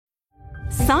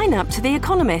Sign up to The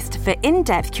Economist for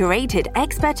in-depth curated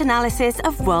expert analysis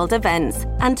of world events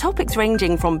and topics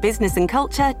ranging from business and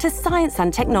culture to science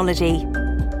and technology.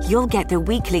 You'll get the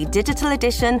weekly digital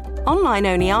edition,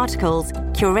 online-only articles,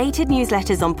 curated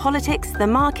newsletters on politics, the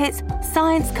markets,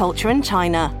 science, culture and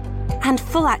China, and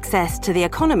full access to The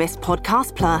Economist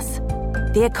Podcast Plus.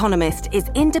 The Economist is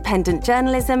independent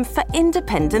journalism for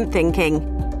independent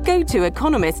thinking. Go to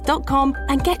economist.com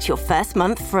and get your first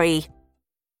month free.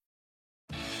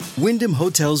 Wyndham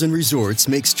Hotels and Resorts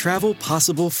makes travel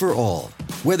possible for all.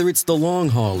 Whether it's the long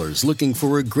haulers looking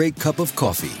for a great cup of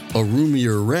coffee, a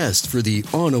roomier rest for the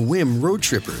on-a-whim road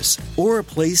trippers, or a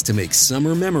place to make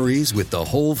summer memories with the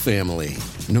whole family.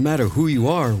 No matter who you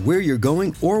are, where you're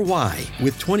going, or why,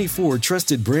 with 24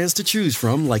 trusted brands to choose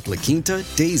from like La Quinta,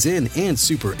 Days Inn, and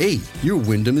Super 8, your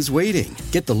Wyndham is waiting.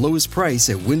 Get the lowest price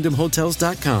at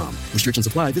WyndhamHotels.com. Restrictions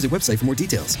apply. Visit website for more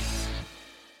details.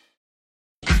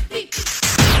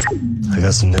 I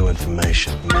got some new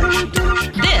information.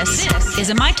 This is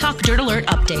a My Talk Dirt Alert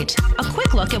update. A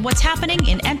quick look at what's happening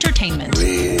in entertainment.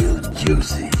 Real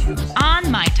juicy.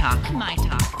 On My Talk.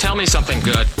 Tell me something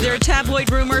good. There are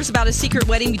tabloid rumors about a secret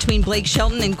wedding between Blake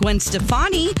Shelton and Gwen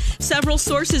Stefani. Several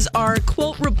sources are,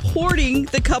 quote, reporting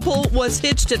the couple was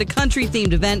hitched at a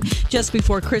country-themed event just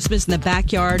before Christmas in the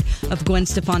backyard of Gwen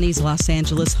Stefani's Los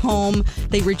Angeles home.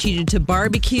 They were treated to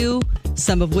barbecue,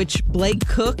 some of which Blake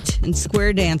cooked, and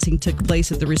square dancing took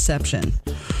place at the reception.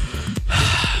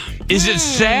 Is it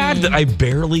sad that I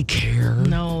barely care?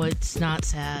 No, it's not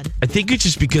sad. I think it's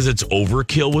just because it's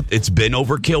been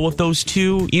overkill with those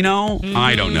two, you know? Mm-hmm.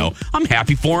 I don't know. I'm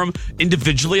happy for them.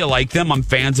 Individually, I like them. I'm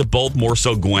fans of both, more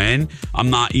so Gwen. I'm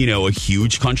not, a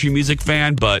huge country music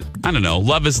fan, but I don't know.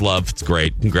 Love is love. It's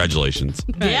great. Congratulations.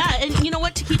 Yeah, and you know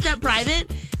what? To keep that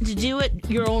private, to do it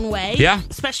your own way. Yeah.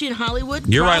 Especially in Hollywood.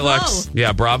 You're bravo. right, Lex.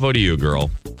 Yeah, bravo to you,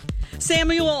 girl.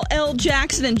 Samuel L.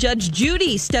 Jackson and Judge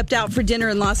Judy stepped out for dinner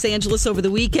in Los Angeles over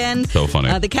the weekend. So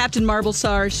funny. The Captain Marvel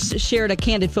star shared a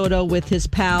candid photo with his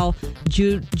pal,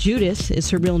 Judith is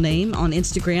her real name, on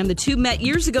Instagram. The two met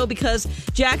years ago because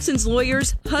Jackson's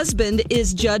lawyer's husband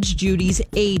is Judge Judy's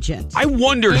agent. I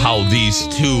wondered how these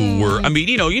two were. I mean,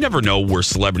 you never know where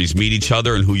celebrities meet each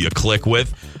other and who you click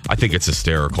with. I think it's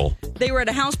hysterical. They were at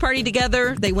a house party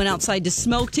together. They went outside to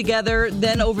smoke together.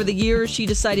 Then over the years, she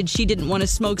decided she didn't want to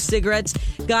smoke cigarettes,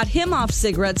 got him off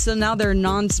cigarettes, so now they're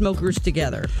non-smokers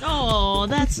together. Oh,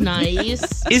 that's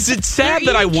nice. Is it sad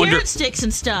that I wonder... carrot sticks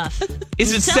and stuff.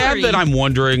 Is it sad that I'm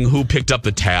wondering who picked up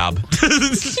the tab?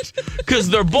 Because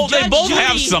they both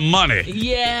have some money.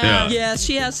 Yeah. Yeah,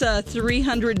 she has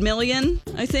 $300 million,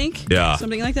 I think. Yeah.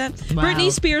 Something like that. Wow.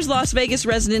 Britney Spears' Las Vegas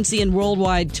residency and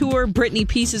worldwide tour, Britney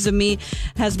Pieces of Me,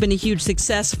 has been a huge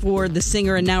success for the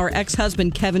singer, and now her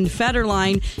ex-husband, Kevin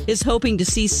Federline, is hoping to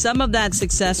see some of that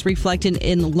success reflected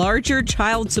in larger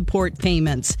child support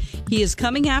payments. He is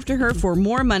coming after her for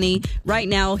more money. Right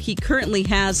now, he currently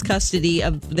has custody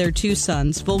of their two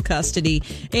sons, full custody,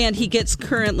 and he gets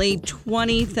currently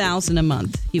 $20,000 a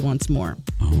month. He wants more.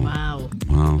 Wow.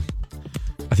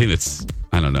 I think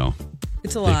I don't know.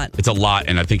 It's a lot. It's a lot,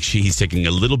 and I think he's taking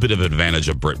a little bit of advantage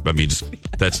of Brit. I mean,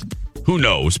 who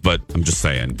knows, but I'm just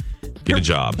saying, get a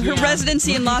job. Her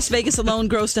residency in Las Vegas alone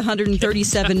grossed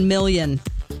 $137 million.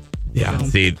 Yeah,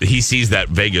 see, he sees that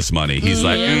Vegas money. He's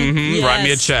like, Yes. write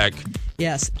me a check.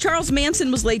 Yes. Charles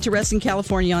Manson was laid to rest in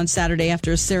California on Saturday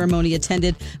after a ceremony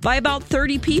attended by about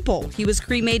 30 people. He was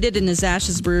cremated and his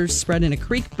ashes were spread in a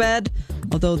creek bed,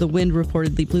 although the wind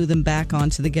reportedly blew them back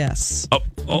onto the guests. Oh.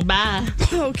 Bye.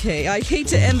 Okay, I hate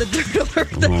to end the Dirt Alert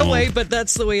that way, but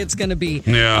that's the way it's going to be.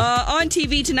 Yeah. On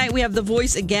TV tonight, we have The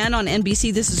Voice again on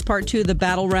NBC. This is part 2 of the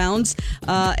Battle Rounds.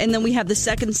 And then we have the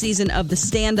second season of The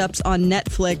Stand-Ups on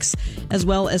Netflix, as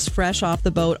well as Fresh Off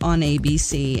the Boat on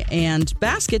ABC. And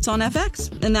Baskets on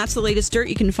FX. And that's the latest dirt.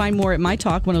 You can find more at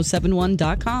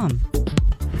mytalk1071.com.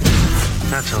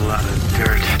 That's a lot of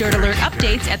dirt. Dirt Alert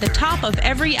updates at the top of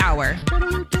every hour.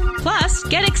 Plus,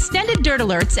 get extended Dirt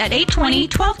Alerts at 8:20,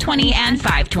 12:20, and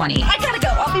 5:20. I gotta go.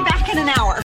 I'll be back in an hour.